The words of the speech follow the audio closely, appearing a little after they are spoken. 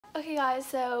Okay guys,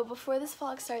 so before this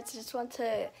vlog starts, I just want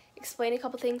to explain a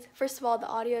couple things. First of all, the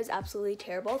audio is absolutely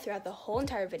terrible throughout the whole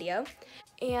entire video.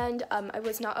 And I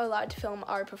was not allowed to film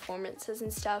our performances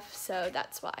and stuff, so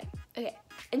that's why. Okay,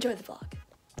 enjoy the vlog.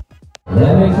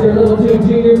 That makes your little two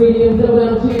junior medium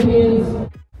double champions.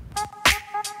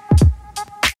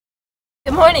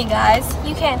 Good morning guys.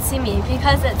 You can't see me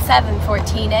because it's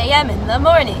 7:14 a.m. in the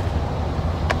morning.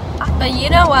 But you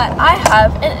know what? I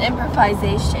have an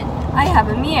improvisation. I have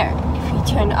a mirror. If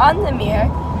you turn on the mirror,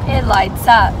 it lights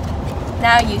up.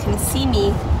 Now you can see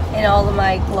me in all of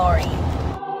my glory.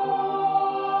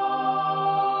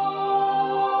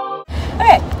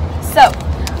 Okay, so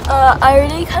I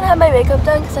already kind of had my makeup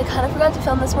done because I kind of forgot to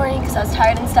film this morning because I was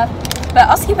tired and stuff. But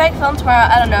I'll see if I can film tomorrow.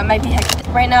 I don't know, it might be hectic.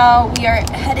 Right now we are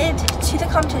headed to the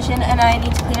competition and I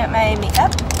need to clean up my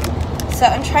makeup. So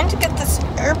I'm trying to get this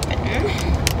open.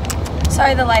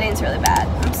 Sorry, the lighting's really bad.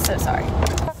 I'm so sorry.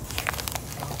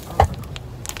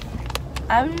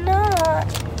 I'm not.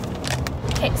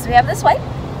 Okay, so we have this white.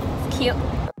 It's cute.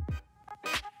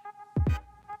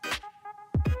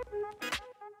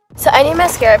 So I need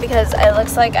mascara because it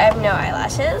looks like I have no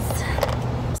eyelashes.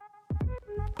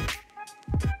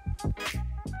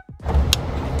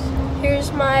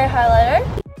 Here's my highlighter.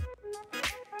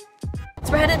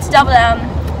 So we're headed to Double Down.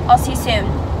 I'll see you soon.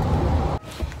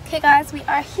 Okay guys, we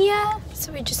are here.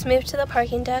 So we just moved to the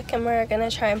parking deck and we're gonna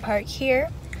try and park here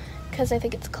because I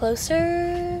think it's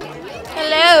closer.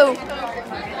 Hello,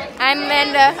 I'm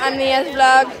Amanda on Mia's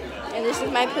vlog, and this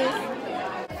is my poof.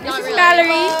 This is Mallory.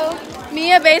 Hello.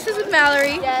 Mia bases with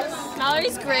Mallory. Yes.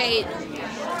 Mallory's great.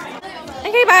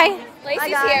 Okay, bye. Lacey's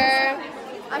here.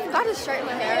 I forgot to straighten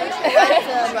my hair. I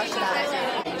have to brush it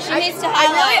out. She needs to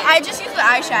highlight. I just use the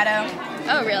eyeshadow.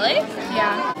 Oh, really?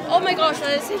 Yeah. Oh my gosh,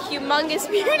 that is a humongous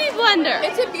beauty blender.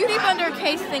 It's a beauty blender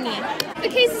case thingy. The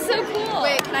case is so cool.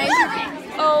 Wait, can I use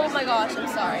your... Oh my gosh, I'm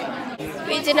sorry.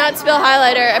 We did not spill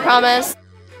highlighter, I promise.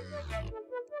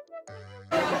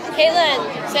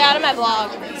 Caitlin, stay out of my vlog.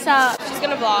 So, She's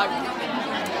gonna vlog.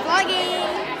 vlogging.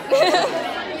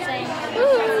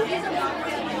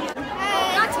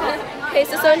 Okay,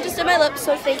 so someone just did my lips,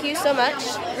 so thank you so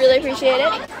much. Really appreciate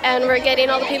it. And we're getting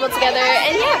all the people together,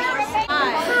 and yeah.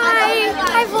 Hi.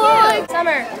 Hi, vlog.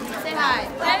 Summer. Say hi.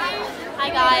 Hi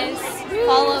guys.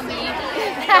 Follow me.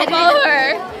 Follow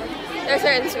her. There's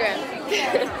her Instagram.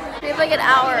 We have like an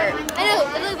hour. I know.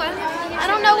 I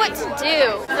don't know what to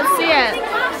do. Let's see it.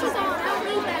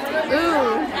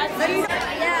 Ooh.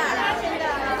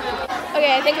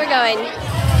 Okay, I think we're going.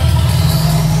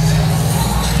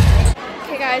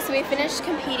 Okay guys, so we finished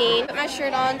competing. Put my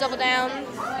shirt on, double down.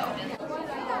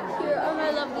 Here are my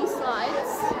lovely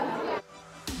slides.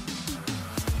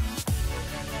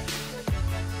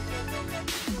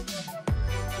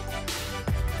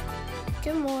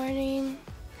 Good morning.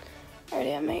 I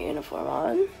already have my uniform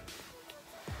on.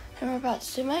 And we're about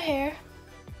to do my hair.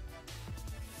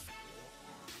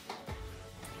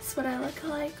 This is what I look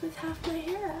like with half my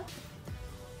hair up.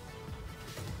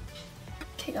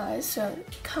 Okay guys, so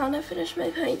kind of finished my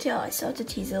ponytail. I still have to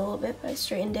tease it a little bit, but I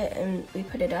straightened it and we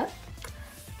put it up.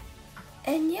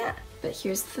 And yeah, but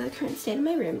here's the current state of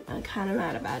my room. I'm kind of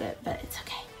mad about it, but it's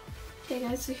okay. Okay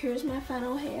guys, so here's my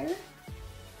final hair.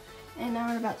 And now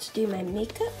we're about to do my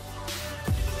makeup.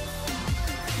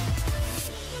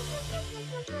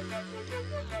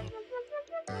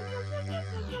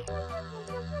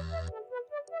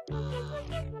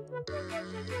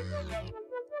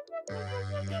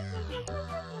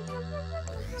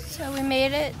 So we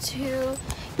made it to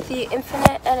the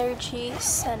Infinite Energy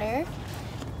Center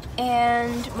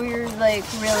and we're like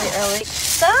really early.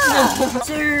 Stop!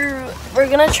 So we're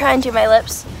gonna try and do my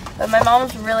lips, but my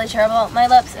mom's really terrible at my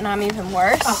lips and I'm even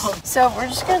worse. So we're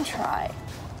just gonna try.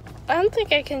 I don't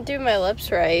think I can do my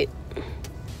lips right.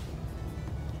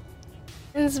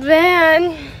 It's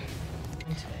bad.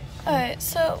 Alright,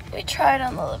 so we tried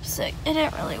on the lipstick. It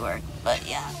didn't really work, but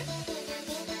yeah.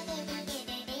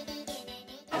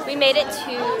 We made it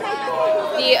to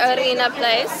the arena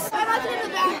place.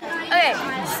 Okay,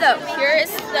 so here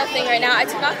is the thing right now. I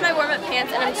took off my warm-up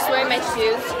pants and I'm just wearing my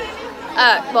shoes.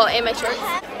 Well, and my shorts.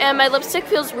 And my lipstick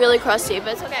feels really crusty,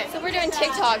 but it's okay. So we're doing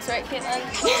TikToks, right,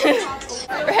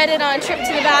 Caitlin? We're headed on a trip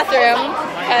to the bathroom,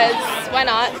 because why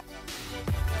not?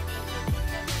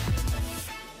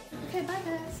 Okay, bye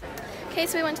guys. Okay,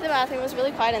 so we went to the bathroom. It was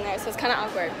really quiet in there, so it's kind of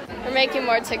awkward. We're making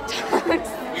more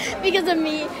TikToks because of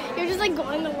me. You're just like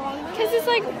going the wrong way. Because it's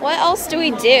like, what else do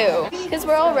we do? Because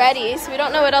we're all ready, so we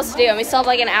don't know what else to do, and we still have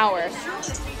like an hour.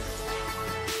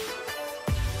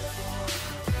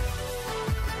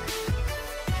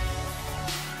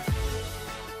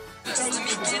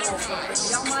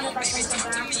 Y'all mind if I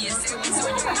come back? All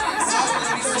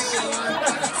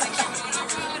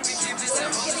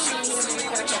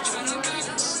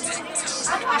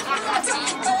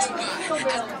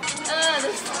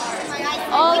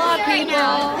our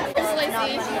people.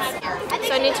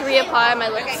 So I need to reapply my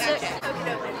lipstick.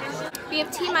 We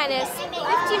have T-minus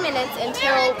 15 minutes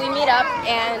until we meet up,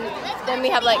 and then we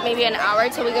have like maybe an hour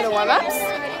till we go to warm-ups.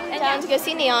 Down to go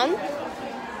see Neon.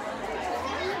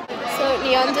 So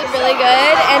Neon did really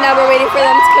good, and now we're waiting for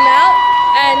them to come out.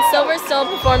 And Silver still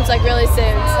performs like really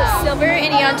soon. So Silver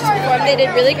and Neon just performed, they did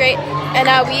really great. And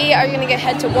we are gonna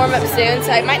head to warm up soon,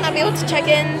 so I might not be able to check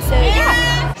in, so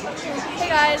yeah. Hey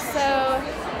guys, so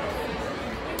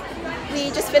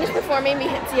we just finished performing, we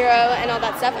hit 0 and all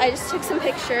that stuff. I just took some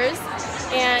pictures,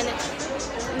 and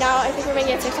now I think we're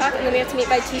making a TikTok, and then we have to meet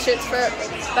by the t-shirt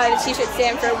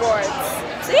stand for awards.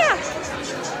 So yeah.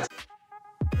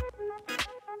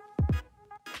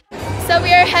 So we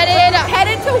are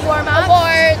headed to warm-up.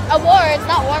 Awards,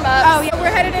 not warm-ups. Oh yeah, we're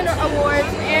headed into awards,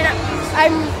 and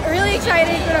I'm really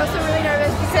excited, but also really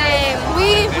nervous because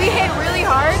we hit really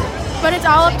hard, but it's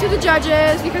all up to the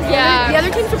judges because the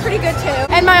other teams were pretty good too.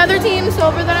 And my other team,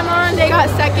 Silver, that I'm on, they got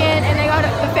second, and they got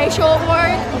the facial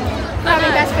award for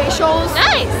having best facials.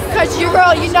 Nice. Cause you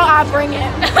girl, you know I bring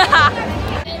it.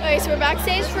 Okay, so we're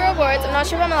backstage for awards. I'm not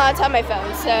sure if I'm allowed to have my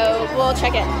phone, so we'll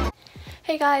check in.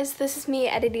 Hey guys, this is me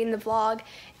editing the vlog,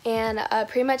 and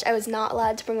pretty much I was not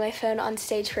allowed to bring my phone on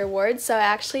stage for awards, so I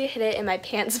actually hid it in my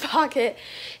pants pocket,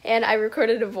 and I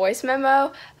recorded a voice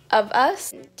memo of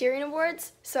us during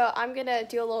awards, so I'm gonna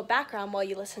do a little background while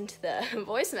you listen to the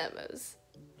voice memos.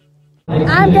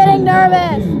 I'm getting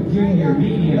nervous. Junior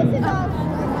medium.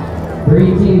 3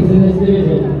 teams in this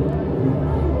division.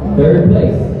 3rd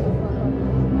place,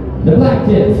 the Black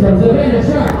Tips from Savannah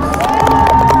Sharks.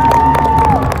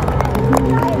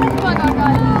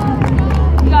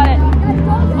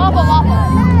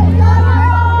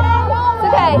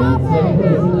 Second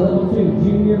place in the level 2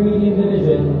 junior medium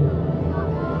division.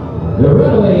 The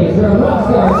Runaways from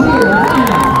Rockstar Tier 9.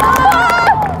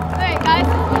 Alright guys.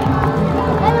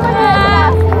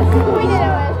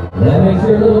 That makes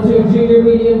your level 2 junior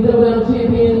medium double down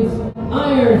champions,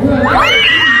 Iron from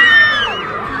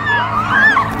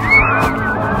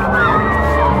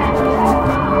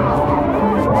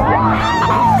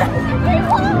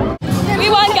We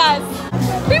won guys.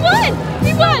 We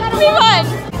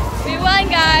won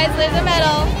guys, there's a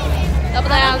medal. Double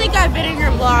down. I don't think I've been in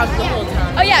your vlog the whole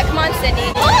time. Oh yeah, come on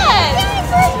Sydney. What?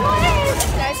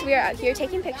 Guys, we are out here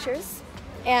taking pictures.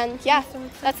 And yeah,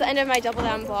 that's the end of my double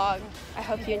down vlog. I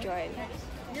hope you enjoyed.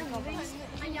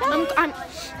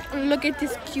 Look at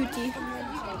this cutie.